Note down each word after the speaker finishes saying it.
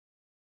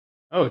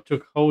Oh, it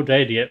took a whole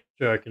day to get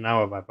to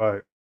Okinawa by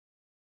boat.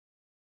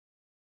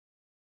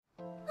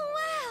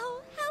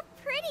 Wow, how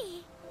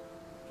pretty!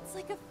 It's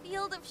like a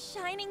field of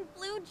shining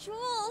blue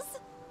jewels.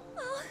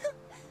 Oh,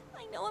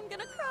 I know I'm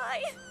gonna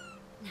cry.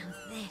 Now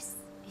this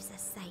is a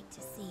sight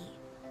to see.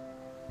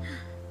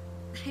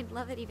 I'd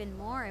love it even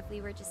more if we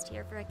were just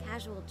here for a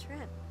casual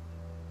trip.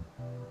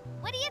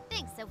 What do you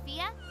think,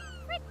 Sophia?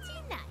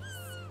 Pretty nice.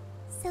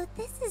 So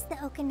this is the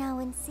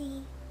Okinawan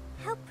Sea.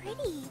 How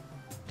pretty.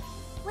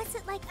 What's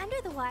it like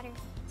under the water?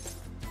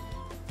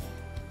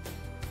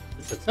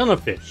 It's a ton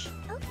of fish.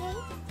 Okay.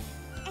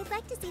 I'd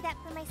like to see that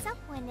for myself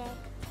one day.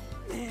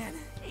 Man,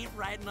 ain't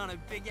riding on a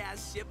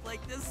big-ass ship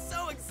like this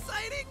so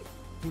exciting?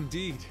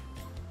 Indeed.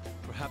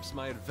 Perhaps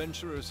my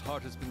adventurer's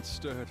heart has been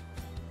stirred.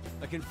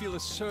 I can feel a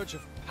surge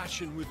of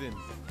passion within.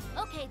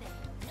 Okay then,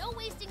 no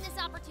wasting this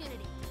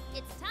opportunity.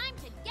 It's time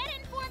to get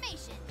in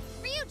formation.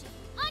 Ryuji,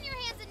 on your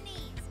hands and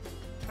knees.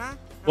 Huh?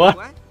 What?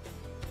 What?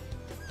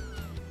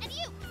 And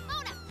you,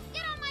 Mona,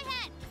 get on my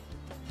head.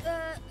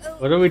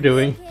 What are we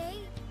doing? Okay.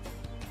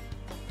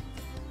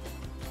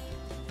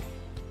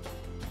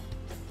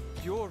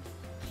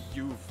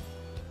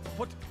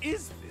 What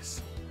is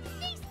this?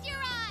 Feast your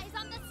eyes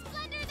on the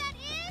splendor that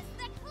is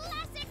the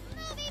classic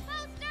movie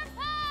poster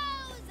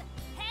pose!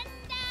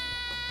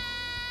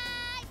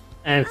 Hendai!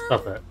 And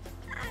stop it.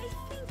 I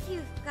think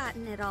you've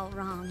gotten it all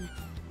wrong.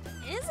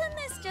 Isn't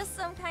this just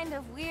some kind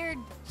of weird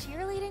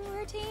cheerleading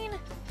routine?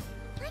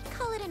 I'd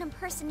call it an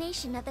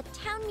impersonation of the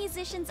town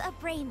musicians of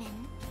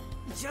Bremen.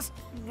 Just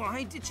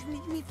why did you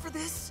need me for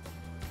this?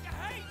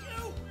 Hey,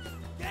 you!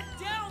 Get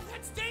down!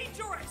 That's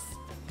dangerous!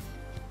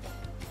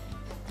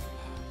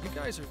 You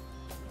guys are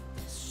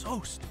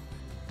so stupid.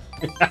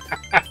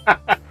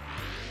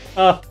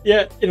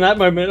 Yeah, in that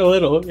moment a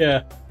little,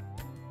 yeah.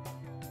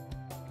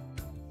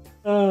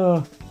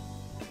 Oh,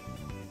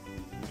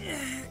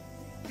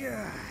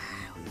 Yeah,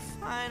 we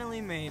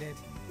finally made it.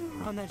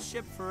 We're on that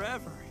ship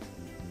forever.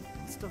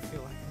 I still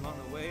feel like I'm on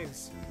the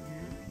waves.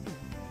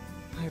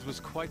 It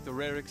was quite the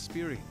rare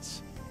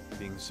experience,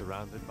 being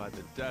surrounded by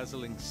the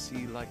dazzling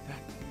sea like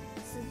that.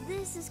 So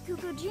this is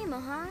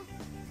Kukujima, huh?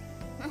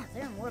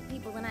 There are more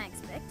people than I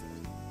expected.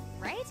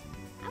 Right?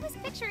 I was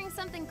picturing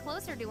something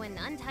closer to an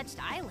untouched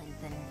island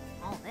than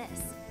all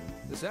this.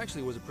 This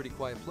actually was a pretty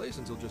quiet place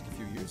until just a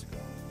few years ago.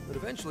 But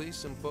eventually,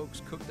 some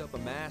folks cooked up a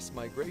mass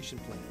migration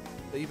plan.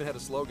 They even had a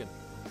slogan,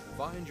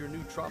 "Find your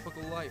new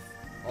tropical life."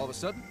 All of a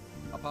sudden,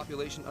 a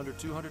population under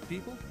 200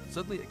 people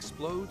suddenly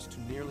explodes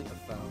to nearly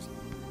 1,000.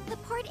 The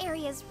port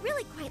area is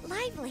really quite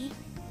lively.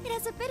 It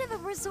has a bit of a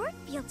resort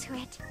feel to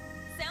it.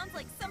 Sounds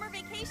like summer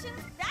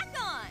vacation's back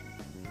on!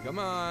 Come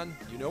on,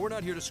 you know we're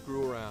not here to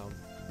screw around.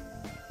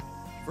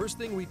 First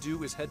thing we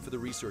do is head for the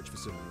research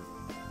facility.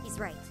 He's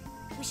right.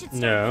 We should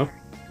start No.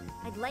 there.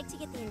 I'd like to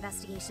get the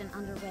investigation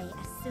underway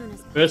as soon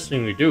as possible. first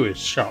thing we do is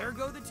shop. There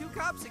go the two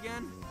cops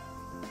again.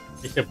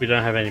 Except we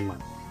don't have any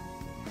money.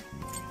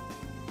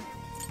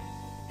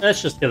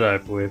 Let's just get it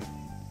over with.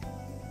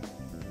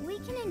 We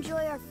can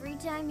enjoy our free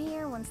time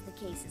here once the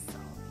case is solved.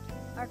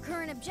 Our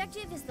current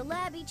objective is the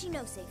lab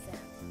Ichinose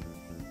found.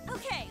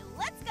 Okay,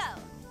 let's go!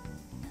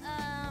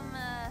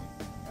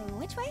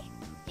 Which way?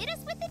 Hit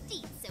us with the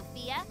deets,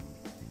 Sophia.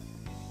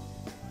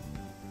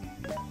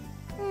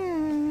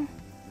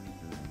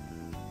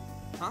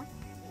 Huh?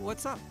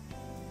 What's up?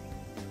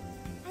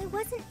 I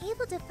wasn't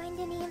able to find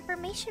any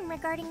information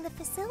regarding the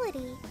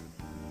facility.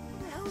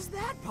 How's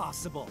that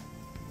possible?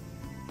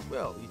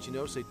 Well,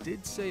 Ichinose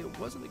did say it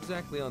wasn't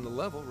exactly on the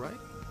level, right?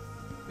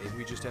 Maybe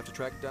we just have to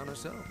track it down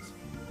ourselves.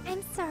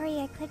 I'm sorry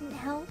I couldn't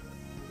help.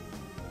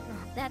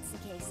 If that's the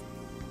case,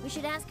 we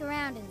should ask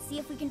around and see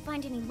if we can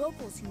find any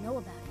locals who know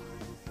about it.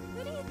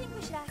 Who do you think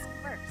we should ask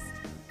first?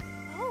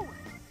 Oh,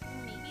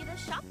 maybe the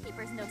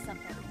shopkeepers know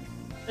something.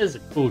 There's a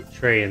cool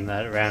tree in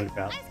that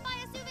roundabout. I spy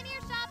a souvenir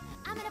shop.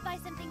 I'm gonna buy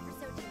something for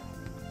Soji.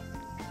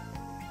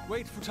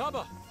 Wait,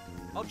 Futaba!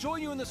 I'll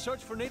join you in the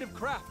search for native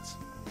crafts.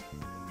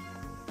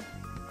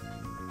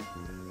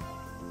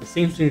 It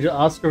seems we need to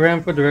ask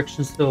around for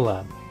directions to the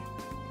lab.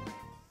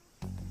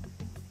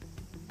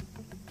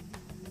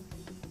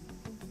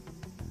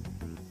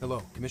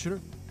 Hello, Commissioner?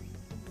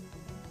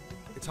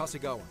 It's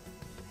Hasegawa.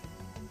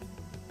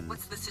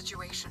 What's the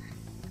situation?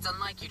 It's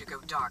unlike you to go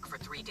dark for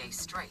 3 days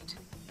straight.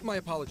 My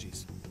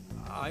apologies.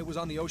 I was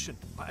on the ocean.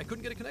 I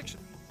couldn't get a connection.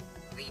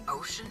 The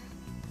ocean?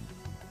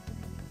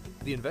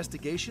 The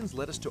investigations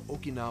led us to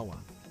Okinawa.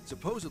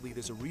 Supposedly,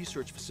 there's a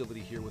research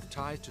facility here with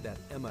ties to that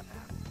Emma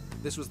app.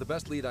 This was the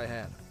best lead I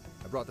had.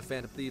 I brought the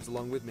Phantom Thieves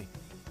along with me.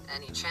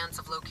 Any chance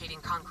of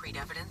locating concrete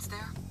evidence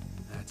there?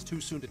 It's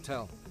too soon to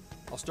tell.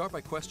 I'll start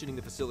by questioning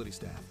the facility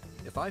staff.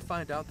 If I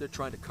find out they're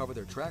trying to cover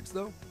their tracks,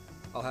 though,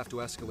 I'll have to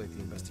escalate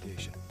the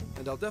investigation.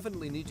 And I'll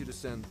definitely need you to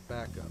send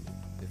backup,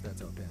 if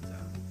that's how it pans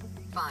out.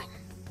 Fine.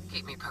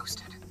 Keep me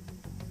posted.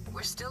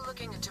 We're still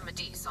looking into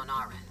Medice on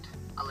our end.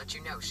 I'll let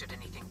you know should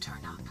anything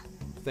turn up.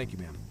 Thank you,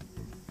 ma'am.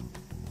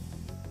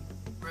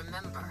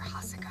 Remember,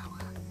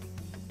 Hasegawa,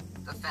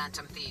 the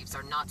Phantom Thieves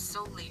are not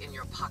solely in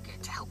your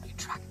pocket to help you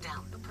track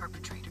down the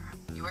perpetrator.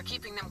 You are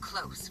keeping them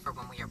close for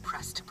when we are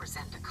pressed to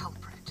present a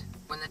culprit.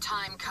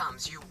 time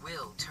comes, you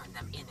will turn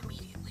them in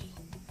immediately.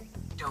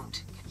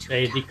 Don't get too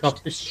Shady attached.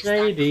 cop is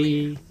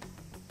shady.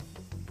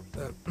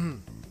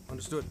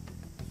 Understood.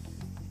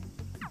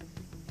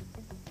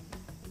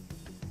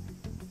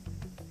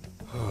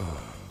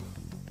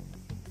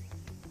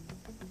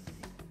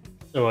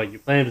 So what, you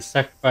plan to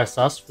sacrifice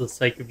us for the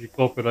sake of your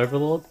corporate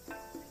overlord?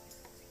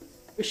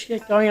 We should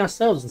get going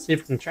ourselves and see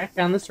if we can track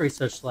down this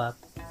research lab.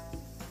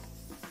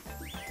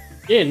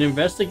 Get an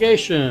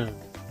investigation!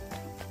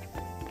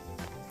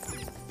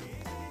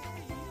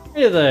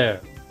 Hey there!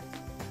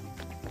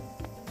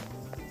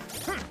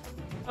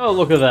 Oh,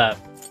 look at that.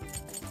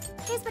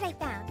 Here's what I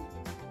found.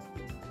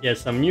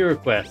 Yes, some new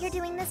requests. You're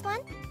doing this one?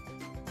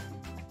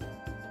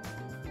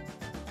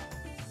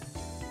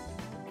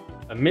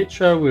 A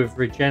Mitra with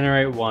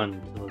Regenerate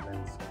 1 till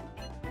events.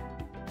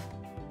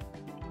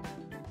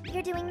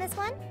 You're doing this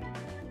one?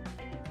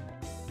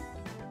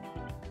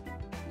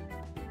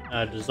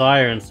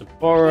 Desire and You're doing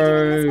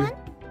Sapporo. this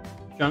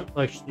one? Junk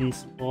collection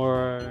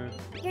Sapporo.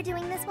 You're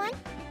doing this one?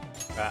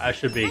 Right, I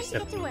should be Time to get to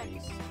accepting work.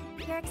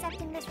 these. You're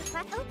accepting this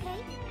request?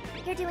 Okay.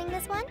 You're doing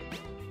this one?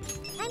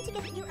 Time to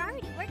get. You're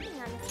already working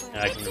on this one.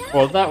 I Good can job.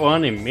 report that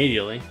one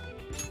immediately.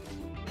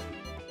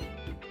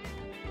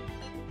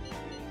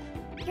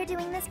 You're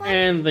doing this one?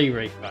 And the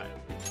refire.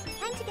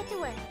 Time to get to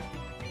work.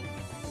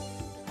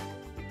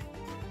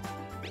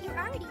 You're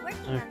already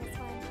working on this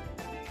one.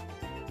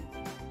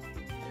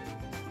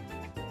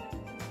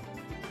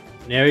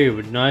 An area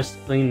with nice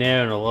clean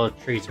air and a lot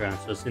of trees around,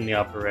 so it's in the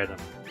upper Redham.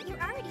 You're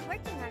already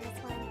working on this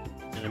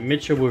one. And a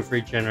Mitchell with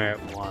Regenerate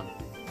 1.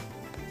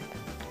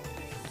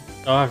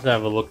 So I'll have to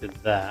have a look at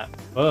that,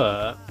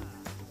 but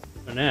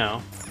for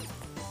now,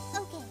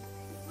 Okay.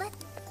 Let's.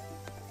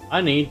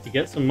 I need to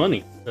get some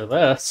money. So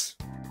let's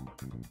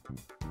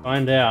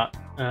find out.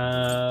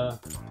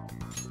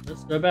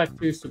 Let's go back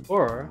to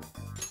Sapporo and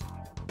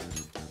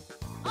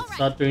All right,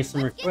 start doing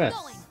some let's get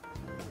requests. going.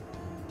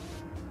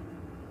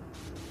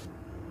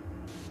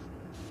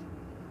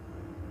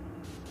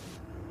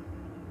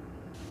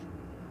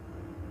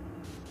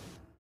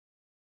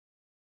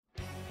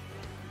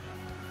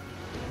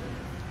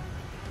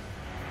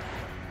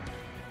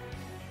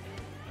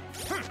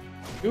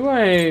 Do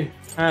I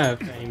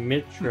have a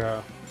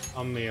Mitra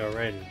on me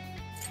already?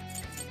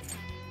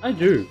 I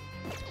do.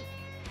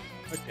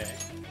 Okay.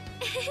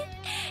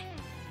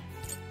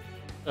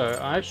 So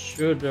I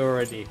should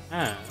already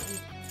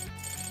have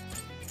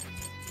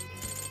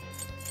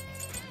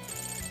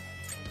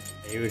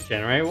a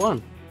Regenerate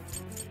 1.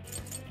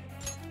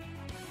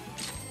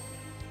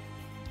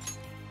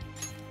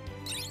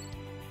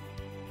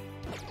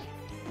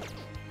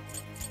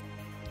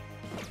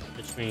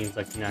 Which means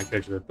I can now go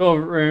to the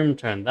velvet room,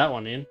 turn that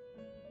one in.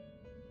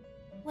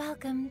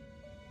 Welcome.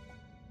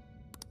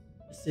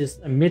 This is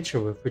a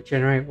Mitra with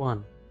Regenerate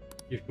 1.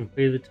 You've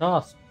completed the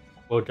task.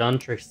 Well done,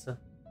 Trickster.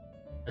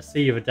 I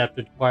see you've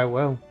adapted quite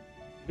well.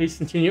 Please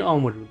continue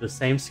onward with the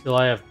same skill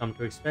I have come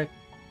to expect.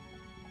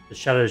 The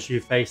shadows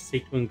you face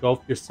seek to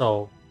engulf your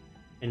soul,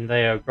 and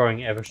they are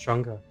growing ever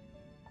stronger.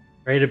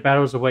 Greater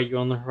battles await you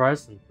on the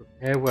horizon.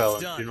 Prepare well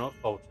and do not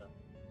falter.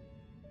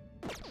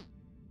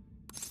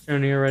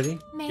 Tony already?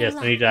 May Yes, I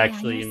luck need to be on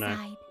actually, your you know,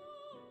 side.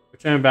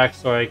 return back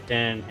so I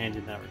can hand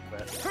in that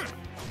request.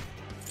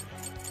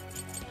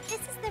 This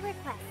is the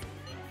request.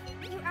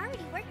 You're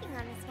already working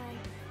on this one.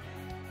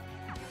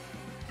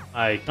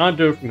 I can't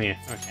do it from here.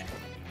 Okay.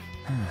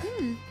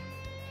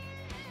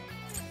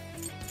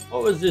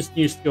 What was this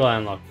new skill I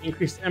unlocked?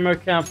 Increased ammo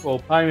count for all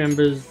party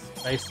members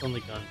based on the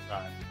gun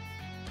type.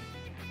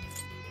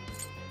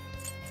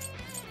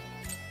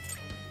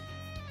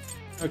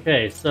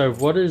 Okay, so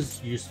what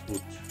is useful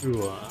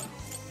to us?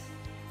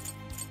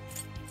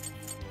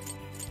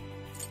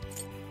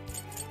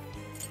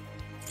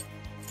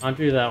 Can't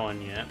do that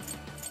one yet.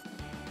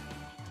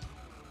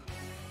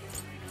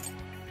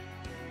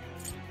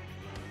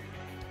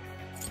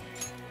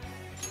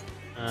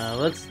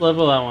 Let's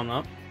level that one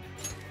up.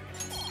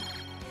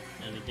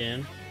 And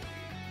again.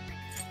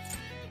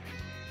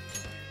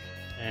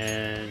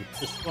 And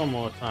just one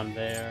more time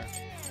there.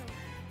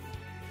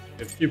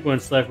 We have 2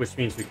 points left, which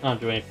means we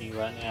can't do anything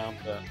right now,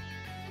 but...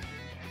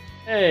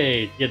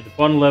 Hey, to get the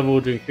bond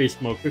level to increase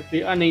more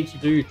quickly, I need to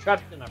do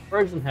Trapped in a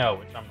Frozen Hell,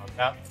 which I'm not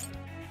about.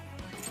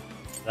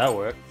 That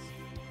works.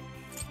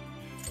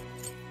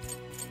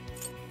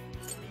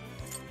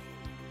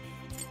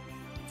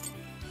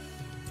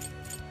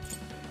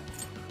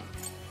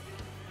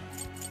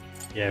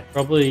 Yeah,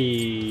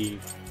 probably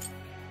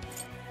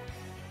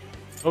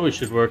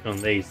should work on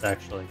these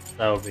actually.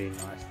 That would be nice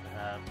to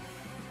have.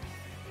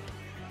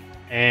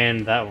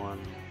 And that one,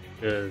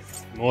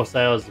 because more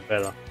sales the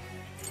better.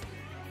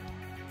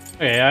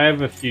 Okay, I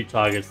have a few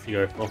targets to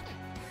go for.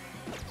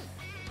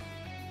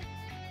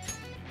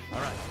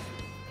 Alright.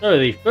 So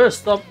the first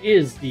stop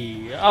is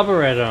the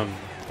Arboretum.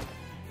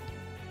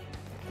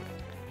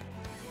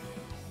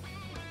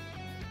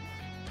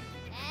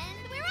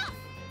 And we're off.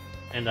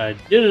 And I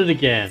did it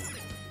again.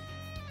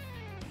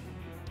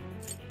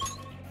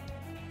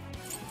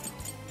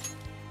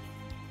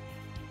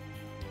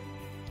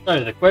 So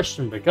the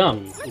question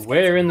becomes,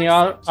 where in the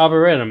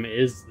Arboretum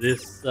is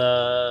this,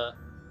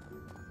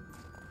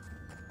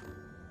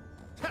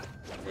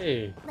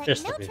 hey, Let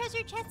just no a bit.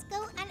 treasure chests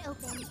go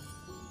unopened.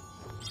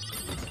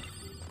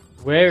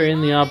 Where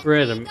in the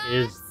Arboretum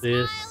is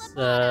this,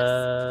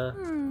 I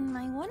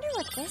wonder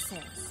what this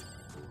is.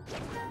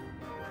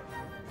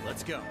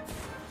 Let's go.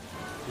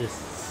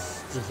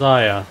 this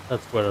desire?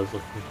 That's what I was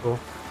looking for.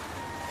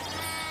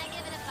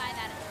 Give it a 5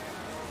 out of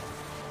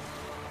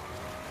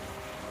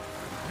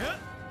 10.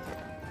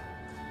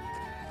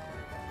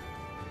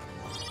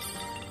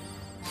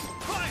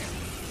 Fire!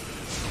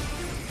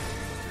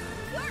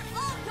 You're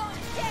all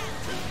going down!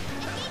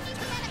 Engaging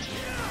the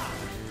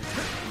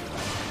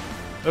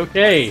enemy.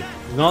 Okay,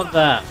 not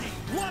that.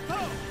 Wapo!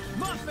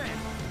 Muffin!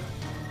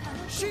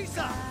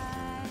 Shisa!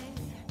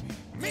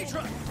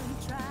 Mitra!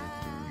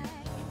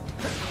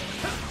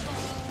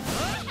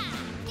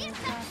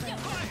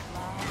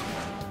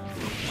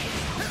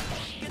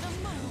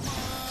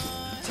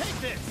 Take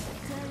this!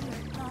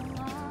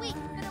 Wait,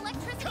 but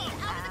electricity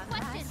is out of the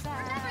question.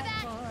 Remember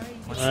that.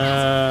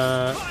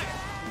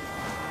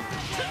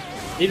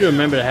 Need to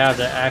remember how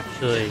to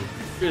actually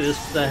do this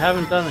because I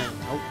haven't done it in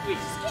a week.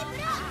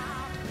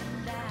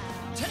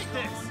 Take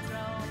this!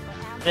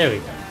 There we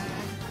go.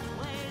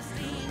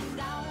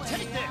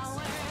 Take this!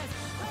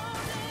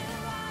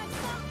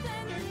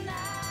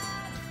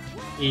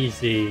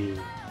 Easy.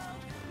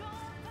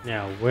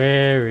 Now,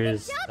 where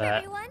is Good job, that?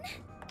 everyone.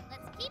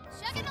 Let's keep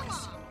chugging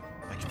along.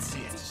 I can see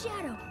It's it. a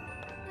shadow.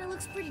 That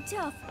looks pretty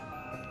tough.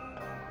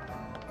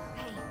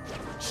 Hey,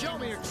 Show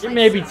me your It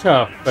may be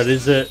tough, but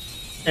is it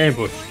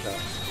ambush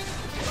tough?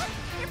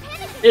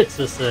 It's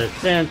a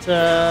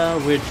Santa,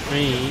 which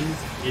means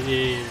it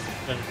is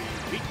going to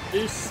be weak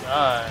to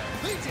side.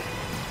 Legion!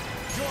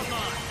 You're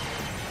mine!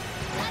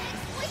 Gotta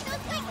exploit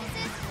those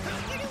weaknesses.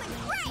 You're doing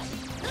great.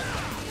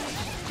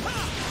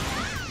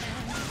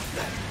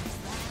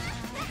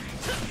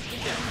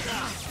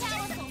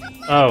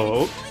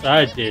 Oh, oops,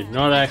 I did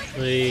not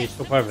actually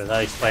swap over.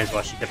 That explains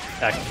why she kept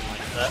attacking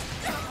like that.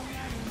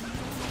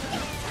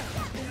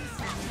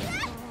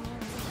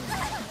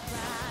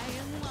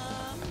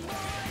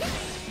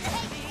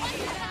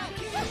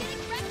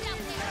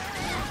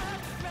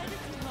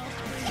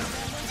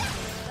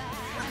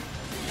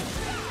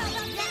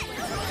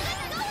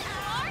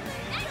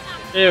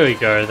 There we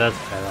go, that's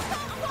better.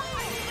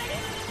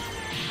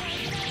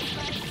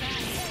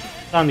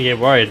 Time to get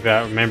worried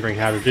about remembering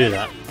how to do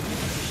that.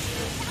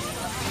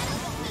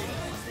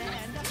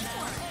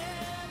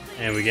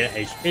 And we get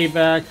HP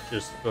back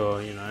just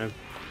for, you know,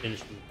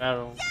 finishing the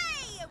battle.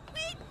 Yay!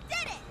 We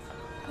did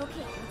it!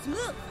 okay, let's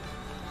move.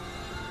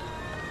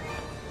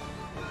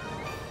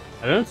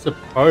 I don't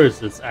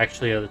suppose it's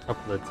actually at the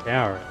top of the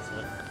tower, is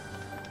it?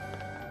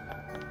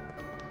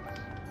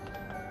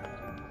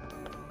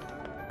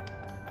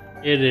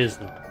 It is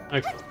not.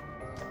 Okay.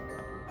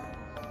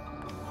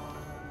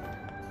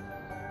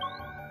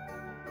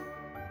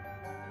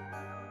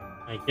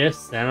 I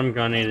guess then I'm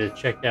gonna need to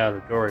check out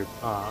Adori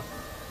Park.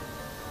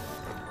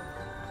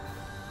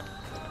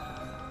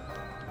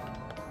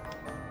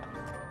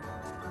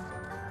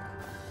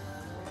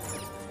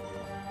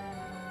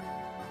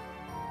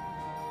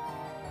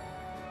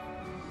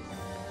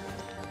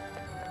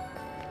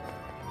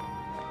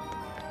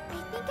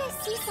 I think I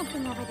see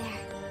something over there.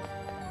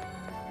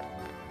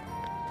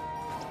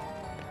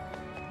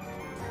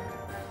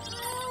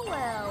 Oh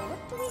well,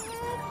 what do we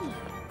have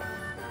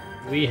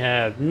here? We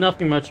have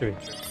nothing much of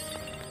interest.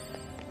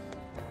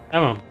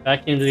 Come on,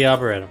 back into the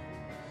Arboretum.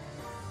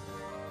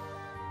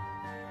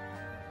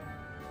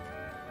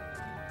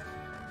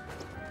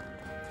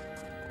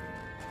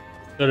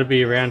 It's gotta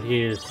be around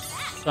here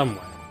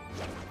somewhere.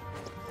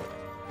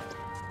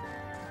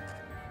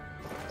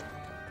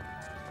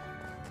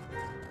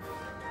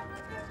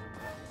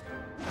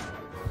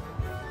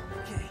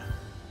 Okay,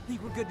 I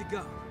think we're good to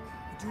go.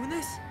 You doing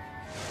this?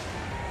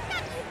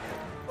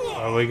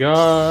 What we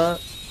got?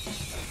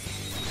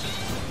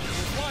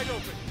 Wide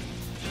open!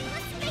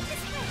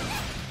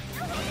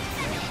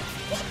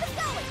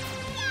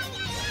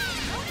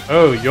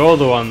 Oh, you're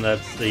the one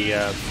that's the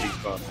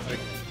big boss. Okay.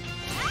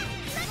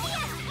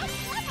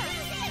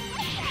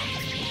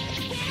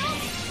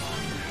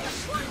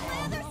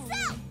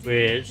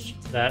 Which,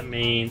 that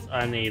means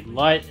I need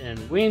light and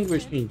wind,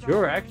 which means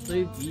you're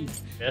actually the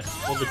best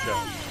for the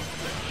job.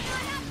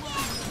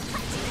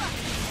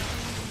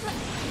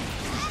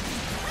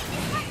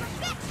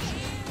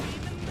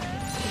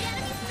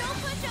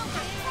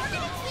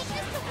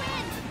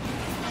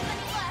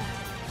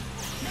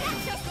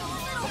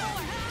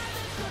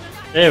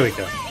 There we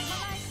go.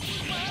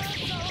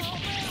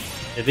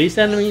 Yeah, these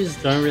enemies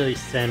don't really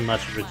stand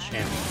much of a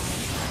chance.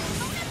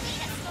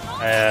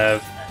 I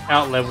have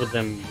out-leveled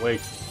them way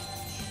too much.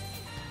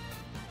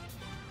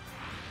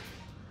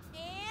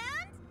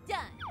 And done.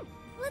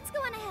 Let's go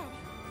on ahead.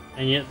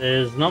 And yet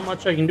there's not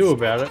much I can do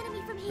about it,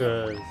 Enemy from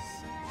here. because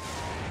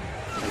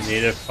I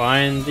need to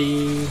find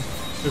the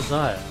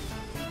desire.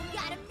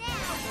 Got him now.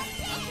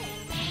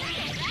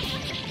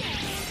 Okay.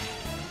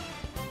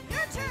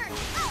 Your turn.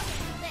 Oh,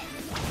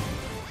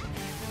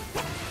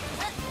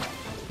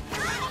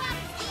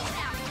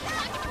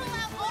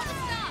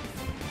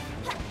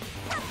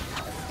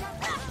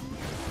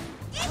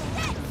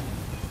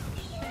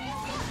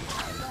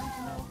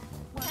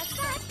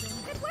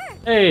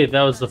 Hey,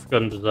 that was the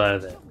forgotten desire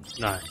there.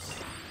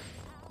 Nice.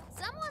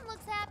 Someone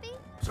looks happy.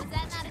 Is that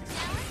not a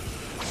challenge?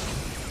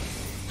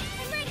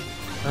 I'm ready.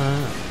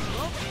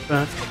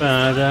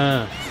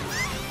 Ba-ba-da.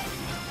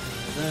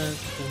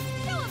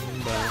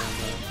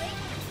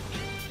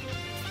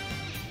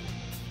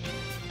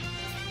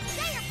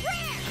 Say your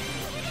prayer.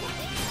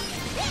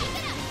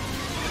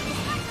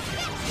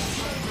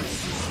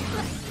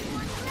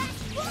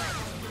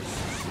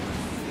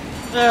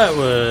 That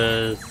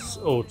was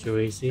all too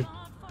easy.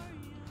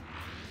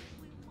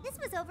 This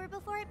was over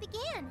before it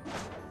began.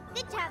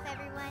 Good job,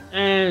 everyone.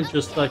 And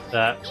just like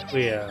that,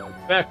 we are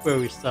back where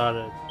we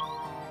started.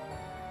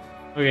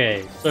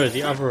 Okay, so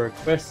the other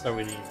requests that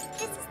we need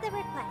This is the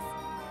request.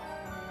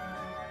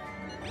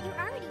 You're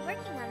already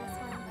working on this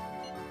one.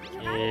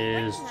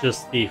 is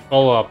just the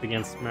follow-up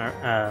against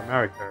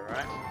Mariko,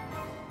 right?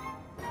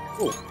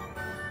 Cool.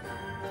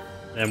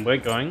 Then we're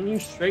going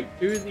straight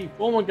to the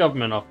former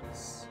government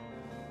office.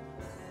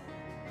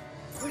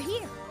 We're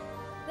here.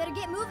 Better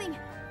get moving.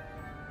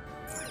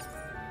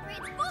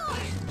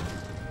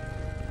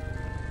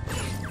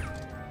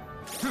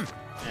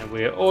 And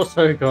we're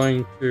also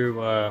going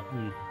to,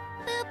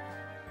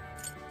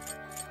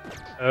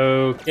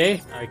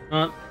 Okay, I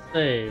can't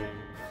say.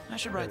 I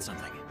should write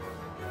something.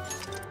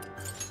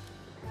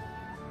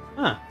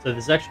 Huh, so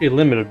there's actually a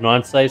limit of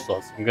 9 save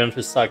slots. I'm going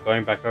to start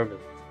going back over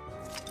this.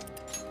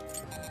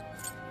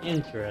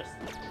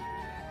 Interesting.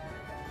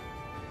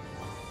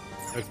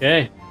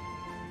 Okay.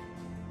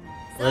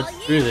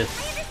 Let's do this.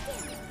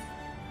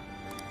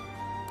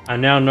 I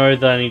now know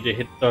that I need to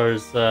hit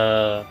those,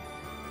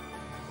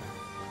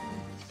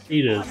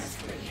 eaters.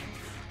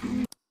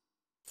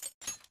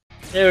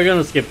 Yeah, we're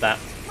gonna skip that.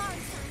 What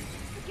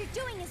you're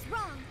doing is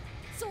wrong.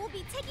 So we'll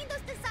be taking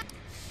those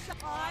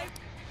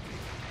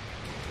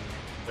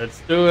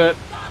Let's do it.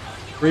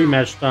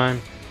 Rematch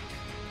time.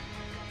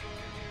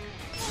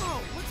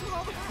 Whoa, what's with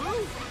all the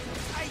food?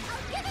 I'll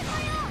give it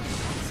my all.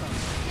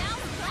 Now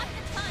is not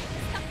the time to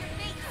stuff your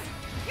face.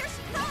 Here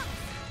she comes.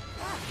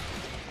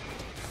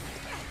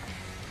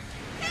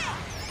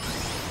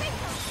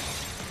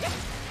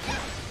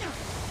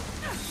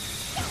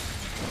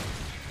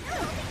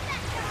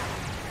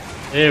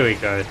 There we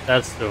go.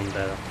 That's doing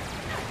better.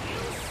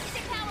 He's a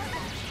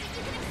powerful.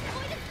 You can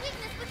exploit his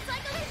weakness with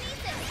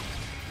psychokinesis.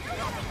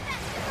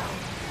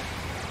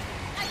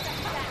 I've got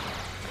your back.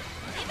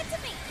 Give it to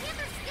me.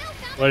 Panther skill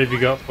found. What have you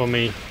got for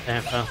me,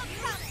 Panther?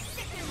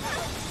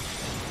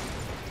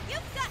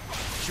 You've got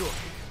this. Sure.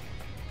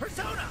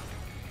 Persona!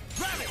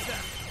 Ravage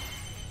them!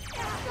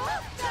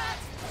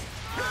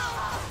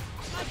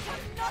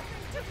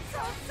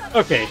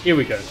 Okay, here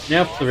we go.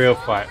 Now for the real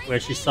fight, where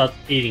she starts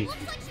eating Looks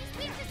people. like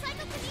she's weak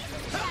to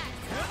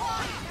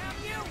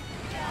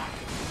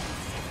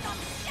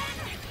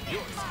psychokinesis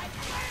attacks.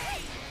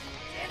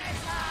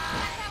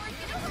 Power's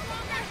getting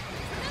stronger.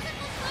 Doesn't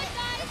look good,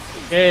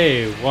 guys.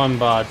 Okay, 1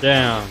 bar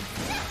down.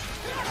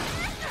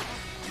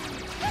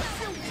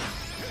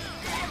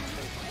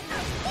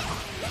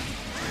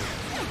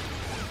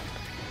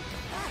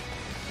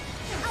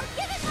 I'll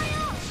give it my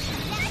all.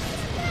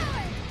 That's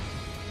power.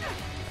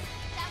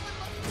 That one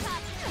looks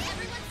tough.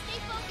 Everyone stay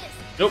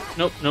focused. Nope,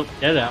 nope, nope.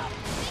 Get out. Make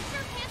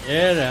sure Panther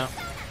Get out.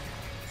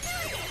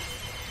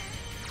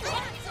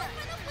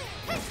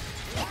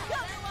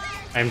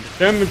 I'm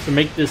determined to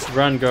make this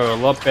run go a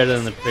lot better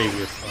than the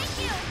previous one.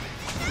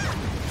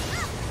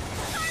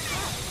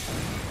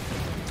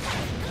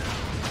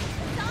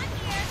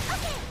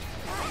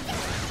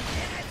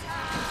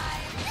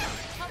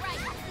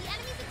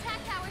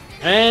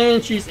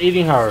 And she's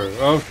eating her.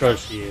 Of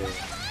course she is.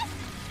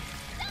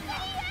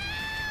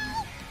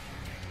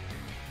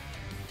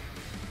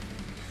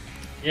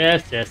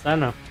 Yes, yes, I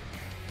know.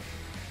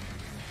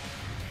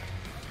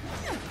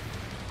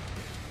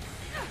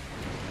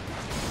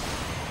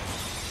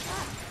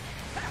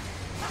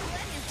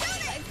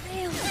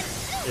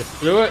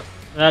 Just do it.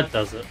 That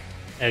does it.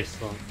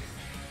 Excellent.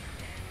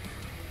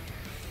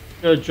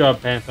 Good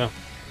job, Panther.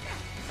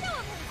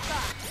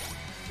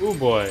 Oh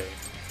boy.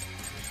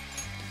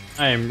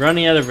 I am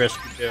running out of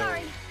rescue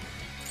pills.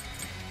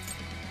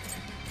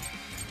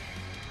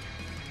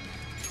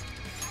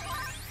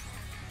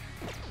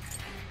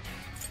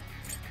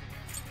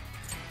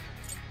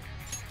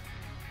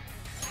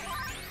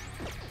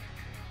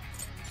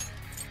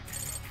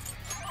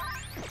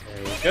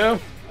 There we go.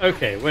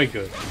 Okay, we're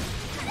good.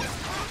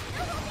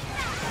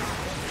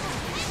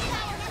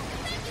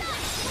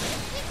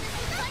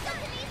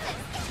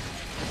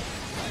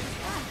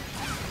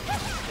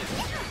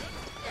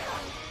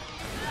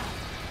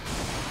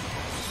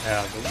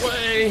 Out of the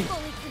way.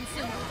 Fully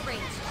consumed with rage.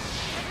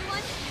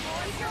 Everyone,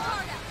 raise your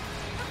guard up.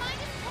 Her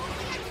mind is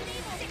totally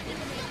unstable.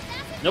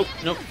 Nope,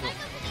 nope, nope.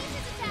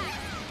 Psychokinesis attack.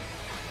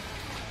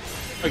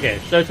 Okay,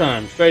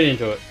 showtime. Straight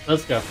into it.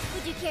 Let's go.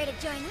 Would you care to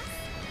join us?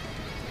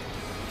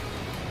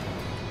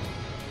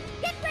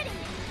 Get ready!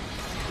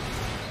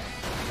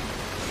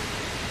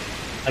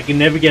 I can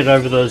never get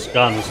over those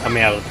guns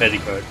coming out of the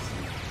petticoats.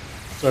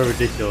 So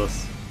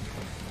ridiculous.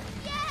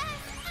 Yes!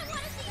 I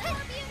want to see more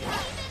beauty in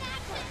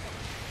action.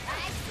 I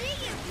see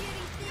you,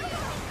 beauty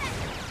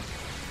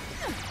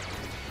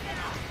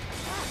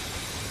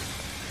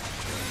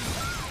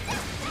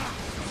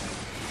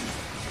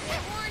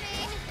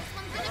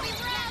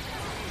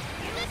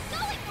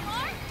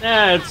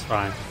Nah, it's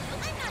fine.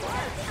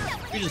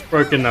 We just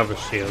broke another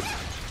shield.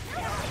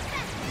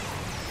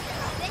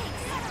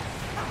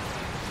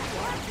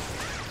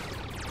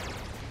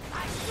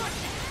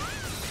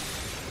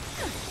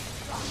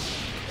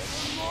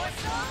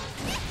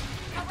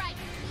 Alright,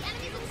 the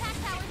enemy's attack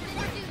power's been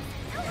reduced.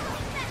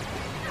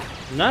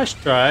 Nice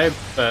try,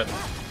 but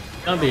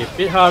it's gonna be a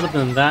bit harder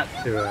than that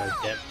to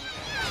get.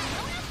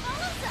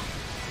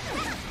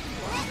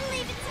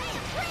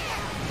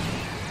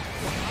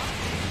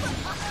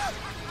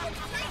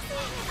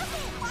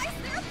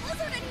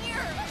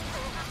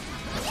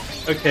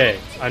 Okay,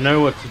 I know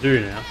what to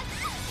do now.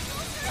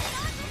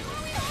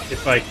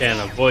 If I can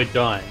avoid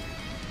dying.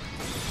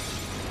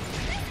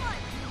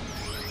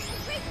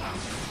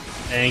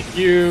 Thank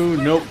you.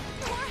 Nope.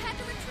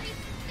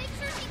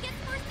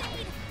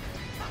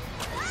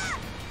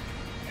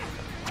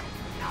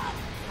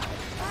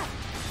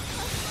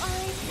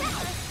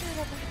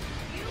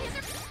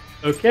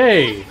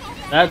 Okay,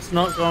 that's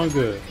not going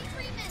good.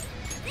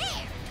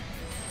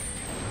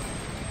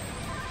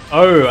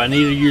 Oh, I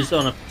need to use it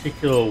on a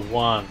particular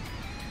one.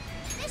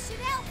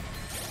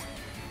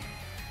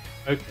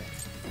 Okay.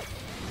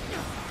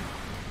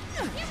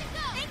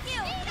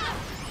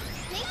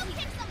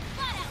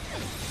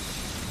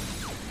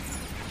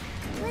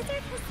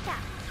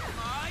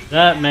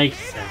 That makes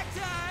sense.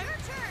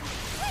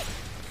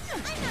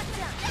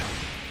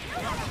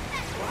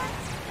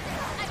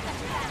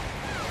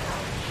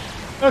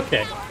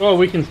 Okay, well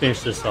we can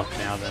finish this off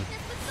now then.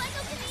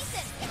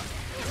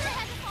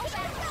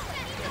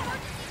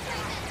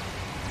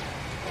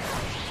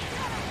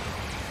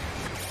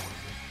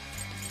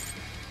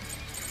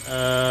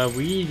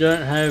 We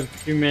don't have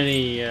too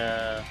many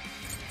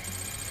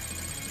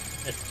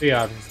SP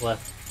items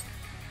left.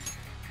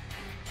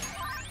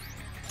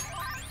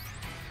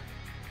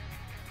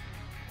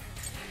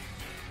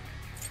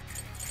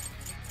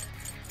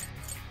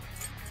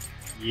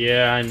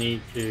 Yeah, I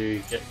need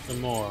to get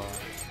some more.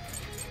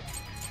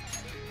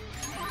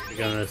 We're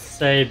gonna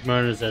save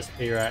Mona's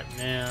SP right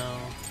now.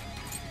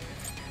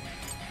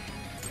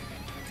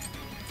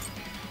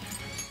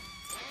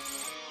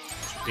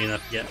 Should be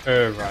enough to get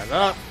her right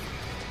up.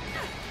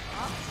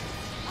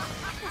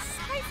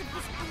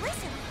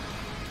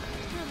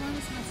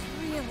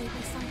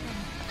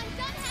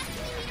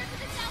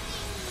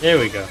 There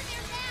we go.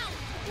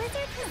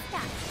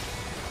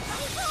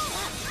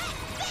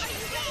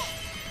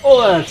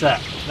 Oh, that's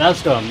that.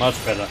 That's going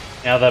much better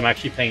now that I'm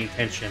actually paying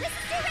attention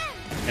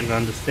and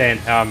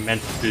understand how I'm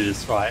meant to do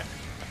this fight.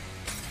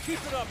 Keep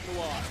it up,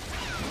 Noir.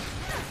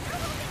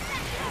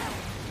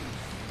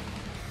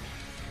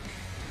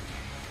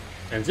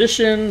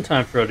 Transition.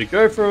 Time for her to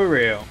go for a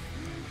reel.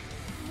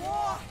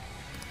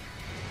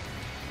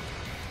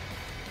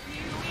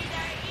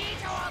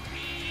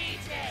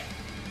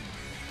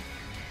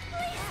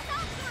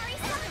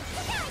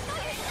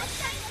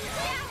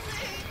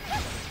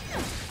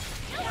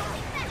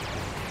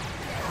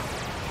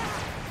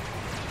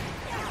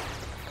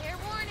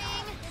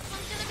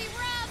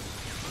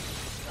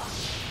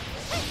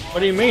 What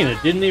do you mean? It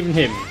didn't even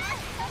hit me.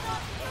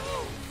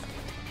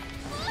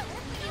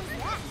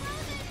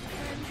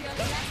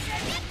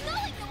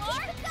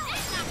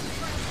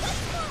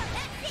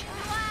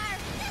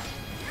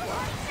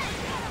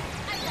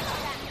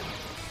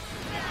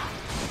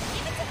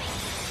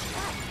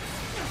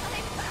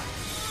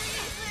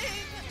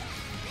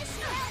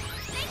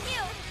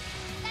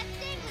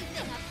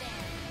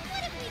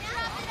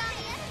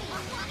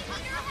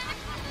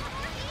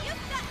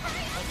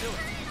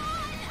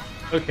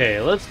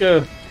 Okay, let's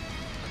go.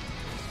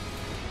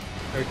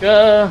 There we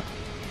go.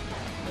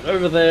 Get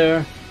over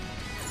there.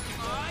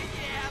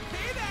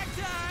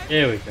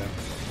 There we go.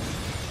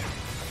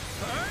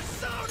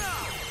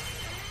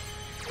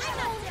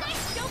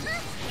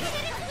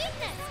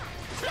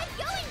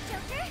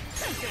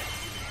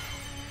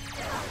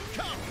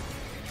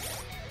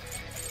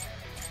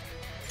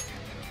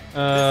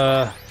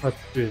 Let's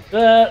do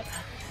that.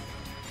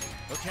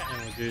 Okay,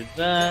 and we'll do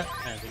that,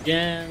 and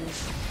again.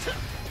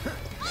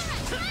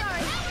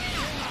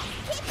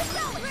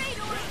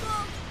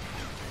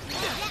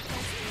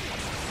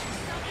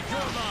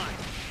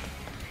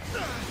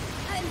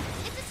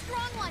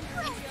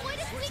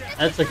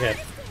 That's okay.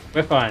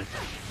 We're fine.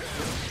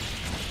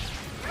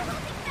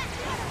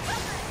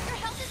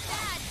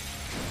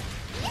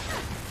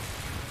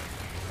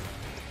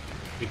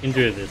 We can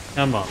do this.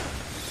 Come on.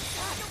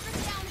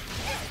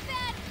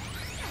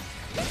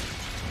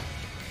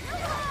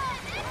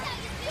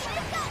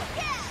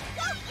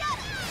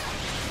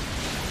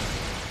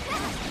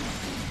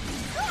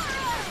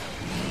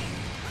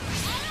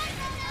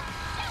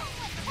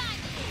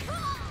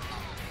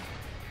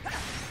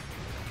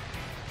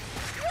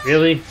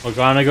 Really? We're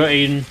gonna go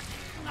Aiden?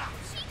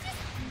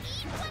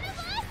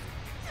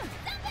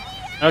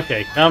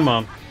 Okay, come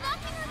on.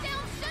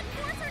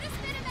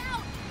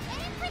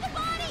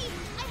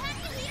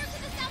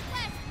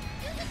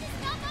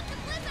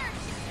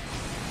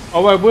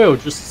 Oh, I will,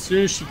 just as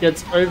soon as she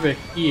gets over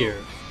here.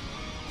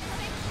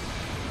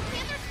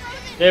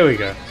 There we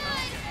go.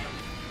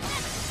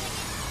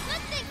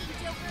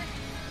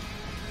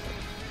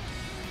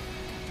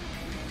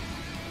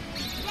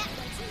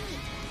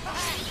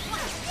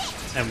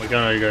 And we're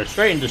gonna go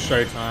straight into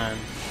showtime.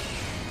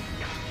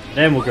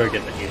 Then we'll go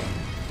get the healing.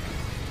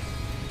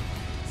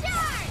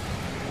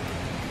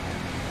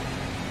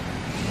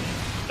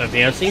 Don't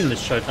think I've seen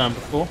this showtime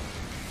before.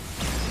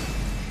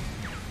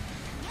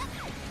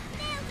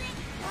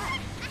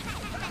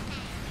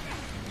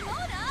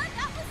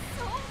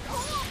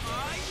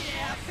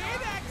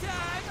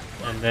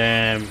 And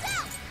then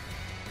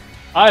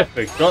I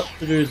forgot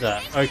to do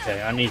that.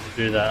 Okay, I need to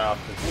do that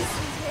after this.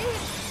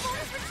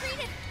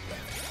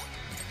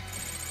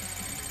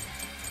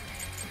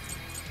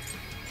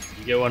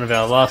 You get one of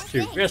our last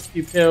 2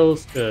 rescue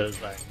pills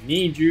because I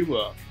need you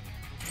up.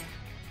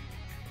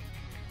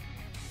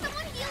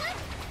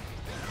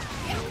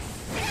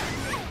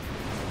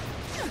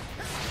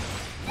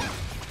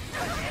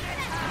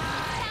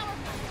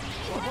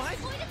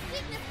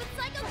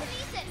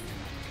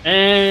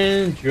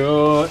 And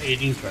you're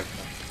eating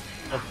breakfast.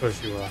 Of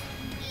course you are.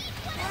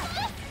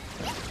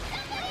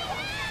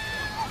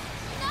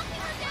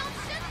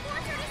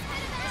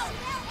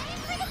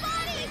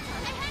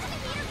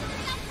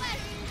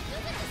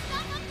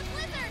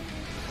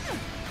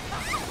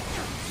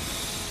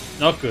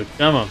 Not good.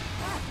 Come on.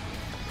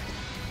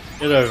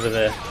 Get over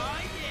there.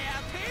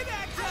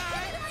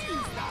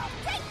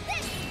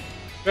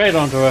 Straight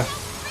onto her.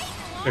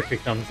 Quickly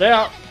comes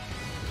out.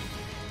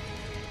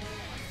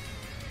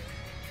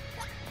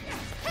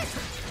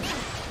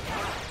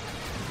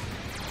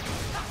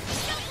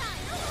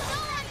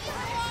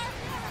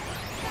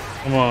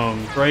 Come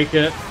on, break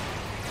it.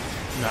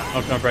 No,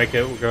 not gonna break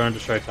it. We'll go into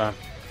showtime.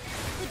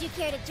 Would you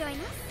care to join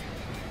us?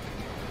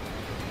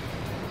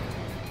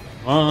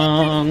 Come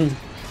on.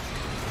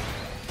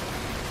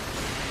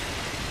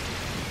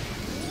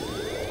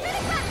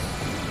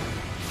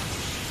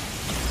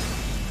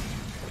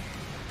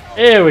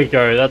 There we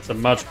go. That's a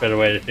much better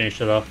way to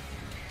finish it off.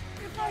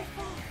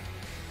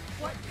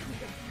 What kind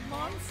of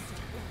monster?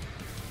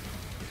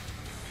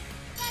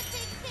 That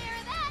takes care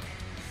of that.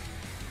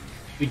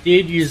 We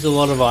did use a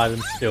lot of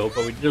items still,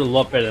 but we did a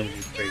lot better than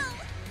we did.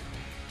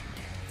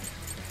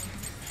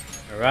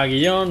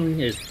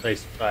 Aragion is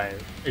replaced by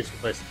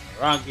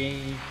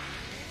Aragi.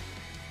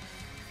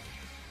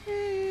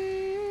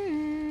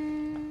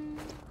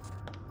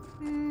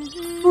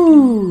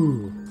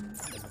 Ooh.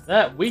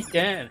 That we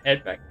can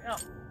head back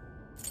out.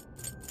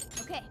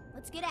 Okay,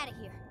 let's get out of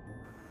here.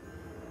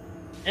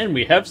 And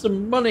we have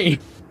some money.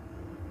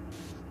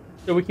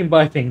 So we can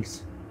buy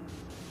things.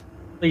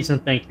 Please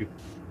and thank you.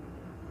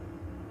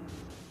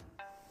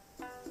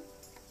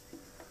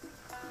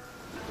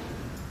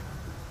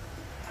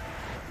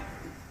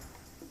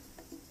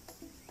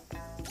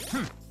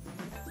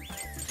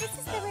 This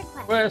is the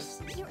request.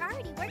 Quest. You're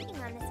already working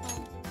on this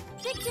one.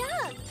 Good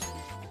job.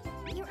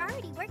 You're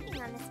already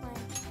working on this one.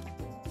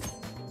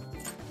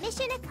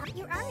 Mission accomplished.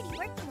 You're already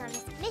working on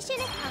this.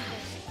 Mission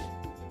accomplished.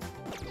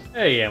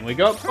 Hey, and we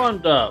got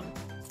Bond up.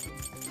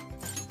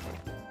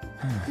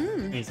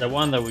 Means the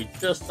one that we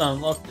just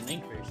unlocked an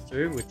increase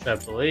to, which I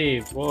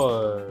believe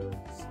was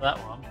that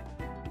one.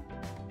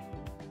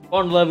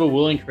 Bond level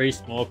will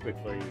increase more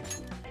quickly.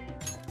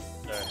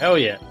 So hell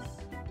yeah.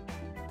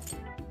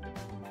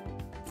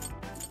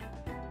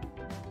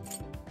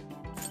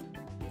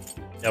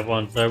 The other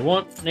ones I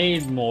want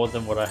need more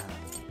than what I have.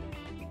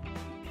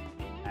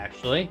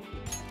 Actually.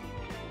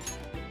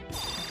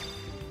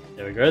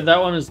 There we go, that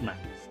one is maxed.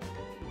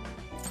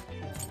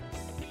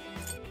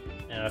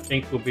 And I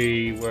think we'll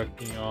be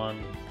working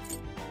on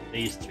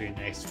these 2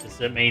 next, because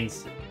it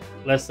means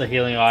lesser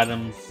healing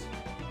items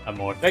are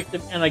more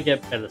effective and I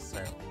get better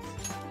sales.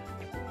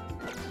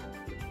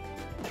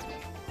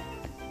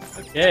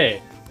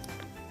 Okay.